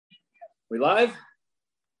We live?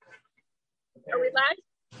 Are we live?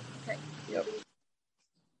 Okay. Yep.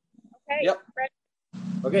 Okay. Yep. Ready?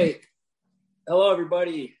 Okay. Hello,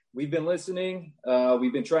 everybody. We've been listening.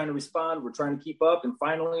 We've been trying to respond. We're trying to keep up. And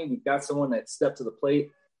finally, we've got someone that stepped to the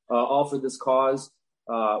plate, all for this cause.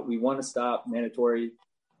 We want to stop mandatory,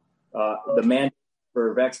 the mandate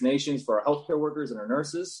for vaccinations for our healthcare workers and our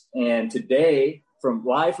nurses. And today,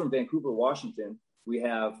 live from Vancouver, Washington, we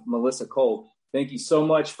have Melissa Kolb. Thank you so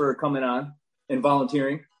much for coming on and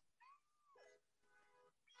volunteering. Thank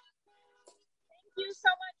you so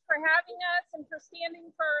much for having us and for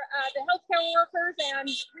standing for the healthcare workers and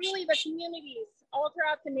really the communities all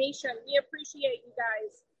throughout the nation. We appreciate you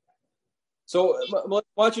guys. So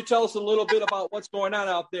why don't you tell us a little bit about what's going on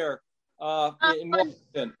out there in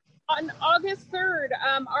Washington? On August 3rd,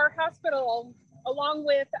 our hospital, along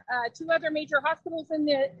with two other major hospitals in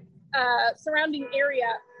the surrounding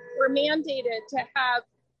area, were mandated to have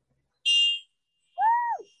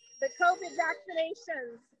the COVID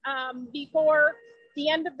vaccinations before the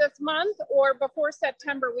end of this month or before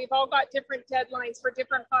September. We've all got different deadlines for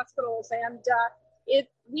different hospitals, and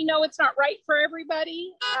we know it's not right for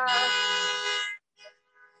everybody.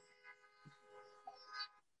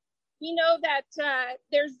 We know that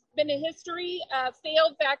there's been a history of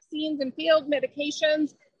failed vaccines and failed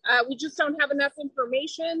medications. We just don't have enough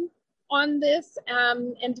information on this,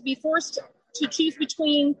 and to be forced to choose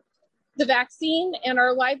between the vaccine and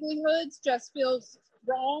our livelihoods just feels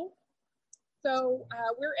wrong. So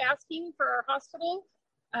we're asking for our hospital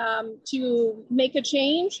to make a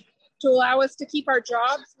change to allow us to keep our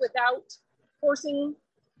jobs without forcing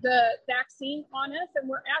the vaccine on us, and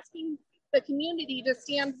we're asking the community to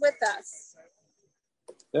stand with us.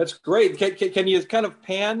 That's great. Can you kind of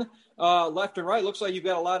pan left and right? Looks like you've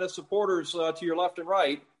got a lot of supporters to your left and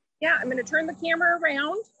right. Yeah, I'm going to turn the camera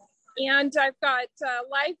around, and I've got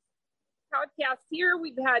live podcasts here.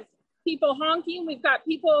 We've had people honking. We've got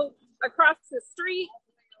people across the street.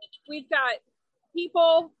 We've got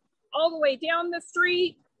people all the way down the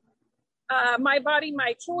street. My Body,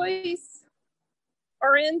 My Choice.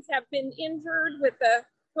 RNs have been injured with the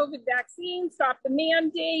COVID vaccine. Stop the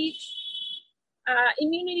mandate.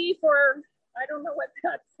 Immunity for, I don't know what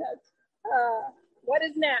that says. What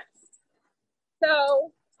is next?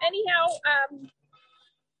 So anyhow, I don't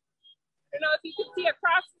know if you can see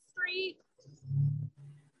across the street.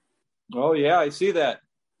 Oh yeah, I see that.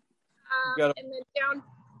 And then down,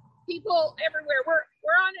 people everywhere.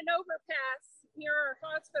 We're on an overpass near our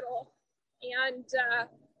hospital, and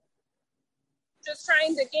just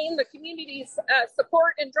trying to gain the community's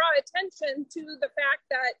support and draw attention to the fact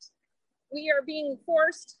that we are being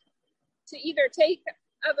forced to either take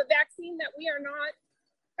of a vaccine that we are not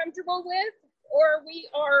comfortable with, or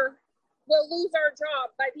we'll lose our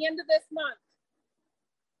job by the end of this month.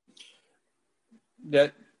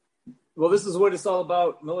 Well, this is what it's all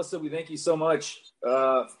about. Melissa, we thank you so much.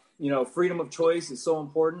 Freedom of choice is so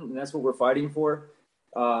important, and that's what we're fighting for.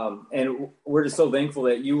 And we're just so thankful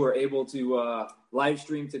that you were able to live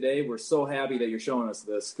stream today. We're so happy that you're showing us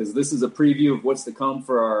this, because this is a preview of what's to come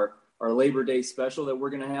for our Labor Day special that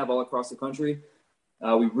we're going to have all across the country.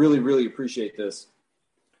 We really, really appreciate this.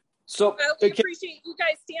 So we appreciate you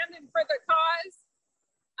guys standing for the cause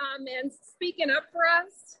and speaking up for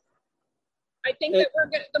us. I think that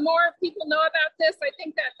the more people know about this, I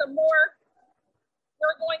think that the more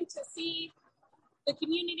we're going to see the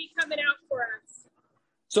community coming out for us.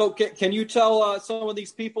 So can you tell some of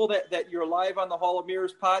these people that you're live on the Hall of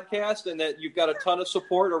Mirrors podcast and that you've got a ton of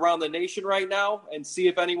support around the nation right now, and see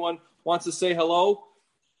if anyone wants to say hello?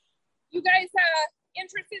 You guys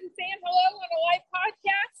interested in saying hello on a live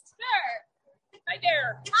podcast? Sure. Hi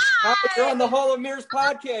there. Hi. You're on the Hall of Mirrors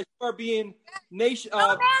podcast. You are being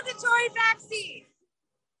mandatory vaccine.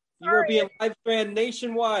 You are being live streamed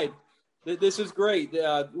nationwide. This is great.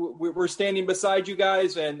 We're standing beside you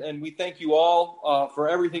guys, and we thank you all for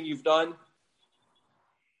everything you've done.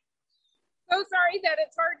 So sorry that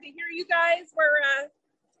it's hard to hear you guys.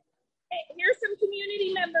 Here's some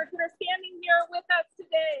community members that are standing here with us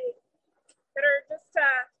today that are just,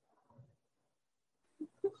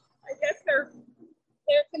 I guess they're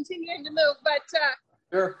continuing to move, but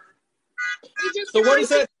sure. So what does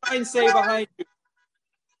that sign say behind you?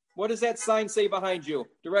 What does that sign say behind you?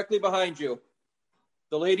 Directly behind you.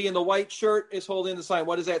 The lady in the white shirt is holding the sign.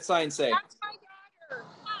 What does that sign say? That's my daughter.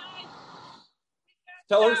 Hi.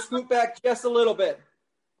 Tell her to scoot back just a little bit.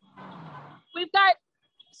 We've got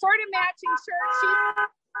sort of matching shirts.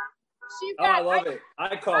 She's got, I love it.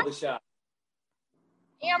 I call the shot.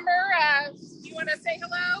 Amber, do you want to say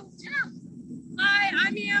hello? Hi,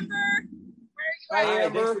 I'm Amber. Where are you Hi, at?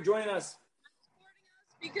 Amber. Thanks for joining us.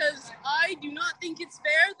 because I do not think it's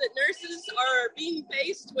fair that nurses are being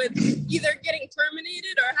faced with either getting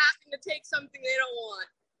terminated or having to take something they don't want.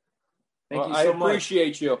 Thank you so much. I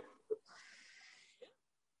appreciate you.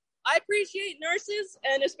 I appreciate nurses,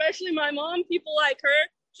 and especially my mom. People like her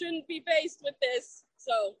shouldn't be faced with this.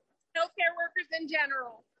 So, healthcare workers in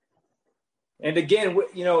general. And again,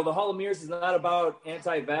 you know, the Hall of Mirrors is not about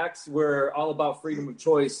anti-vax. We're all about freedom of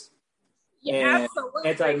choice and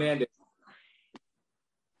anti-mandate.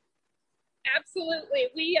 Absolutely.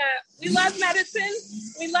 We love medicine.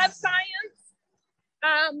 We love science.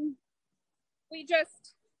 We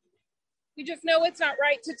just know it's not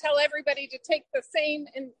right to tell everybody to take the same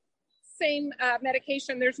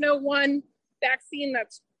medication. There's no one vaccine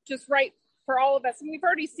that's just right for all of us. And we've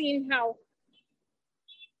already seen how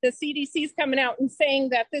the CDC is coming out and saying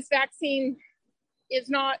that this vaccine is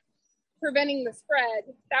not preventing the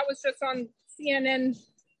spread. That was just on CNN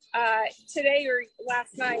today or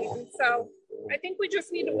last night. And so I think we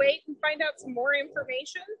just need to wait and find out some more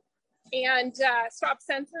information and stop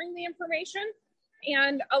censoring the information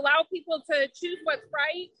and allow people to choose what's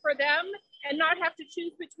right for them and not have to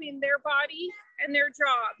choose between their body and their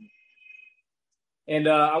job. And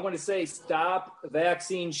I want to say, stop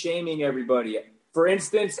vaccine shaming everybody. For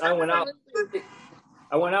instance, I went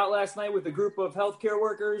out last night with a group of healthcare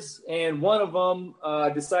workers, and one of them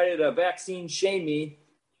decided to vaccine shame me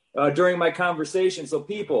during my conversation. So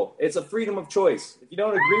people, it's a freedom of choice. If you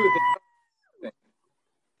don't agree with it.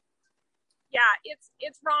 Yeah,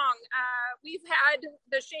 it's wrong. We've had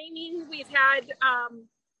the shaming, we've had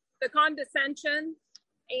the condescension,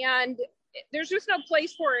 and there's just no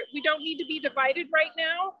place for it. We don't need to be divided right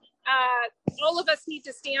now. All of us need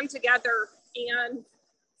to stand together and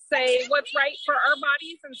say what's right for our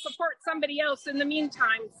bodies and support somebody else in the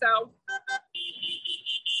meantime. So.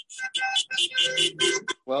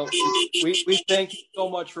 Well, we thank you so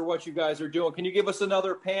much for what you guys are doing. Can you give us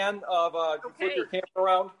another pan of flip your camera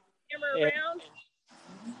around? Around.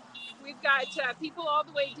 We've got people all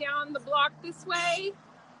the way down the block this way.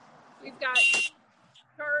 We've got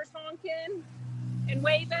cars honking and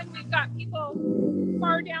waving. We've got people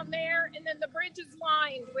far down there, and then the bridge is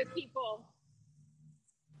lined with people.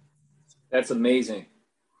 That's amazing.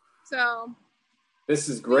 So this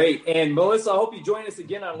is great. And Melissa, I hope you join us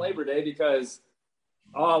again on Labor Day because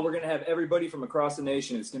we're going to have everybody from across the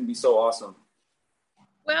nation. It's going to be so awesome.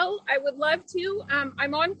 Well, I would love to.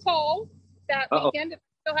 I'm on call that weekend. If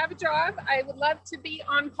I still have a job, I would love to be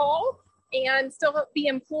on call and still be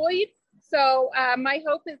employed. So my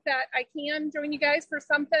hope is that I can join you guys for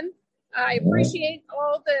something. I appreciate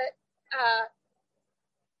all the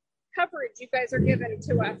coverage you guys are giving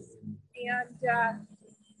to us. And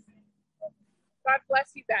God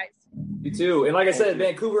bless you guys. You too. And like I said,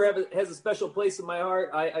 Vancouver has a special place in my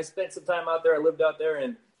heart. I spent some time out there. I lived out there,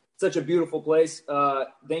 and such a beautiful place.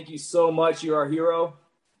 Thank you so much. You're our hero.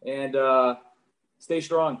 And stay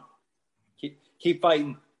strong. Keep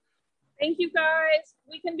fighting. Thank you, guys.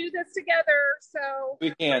 We can do this together. So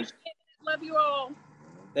we can. Love you all.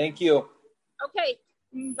 Thank you. Okay.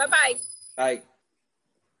 Bye-bye. Bye.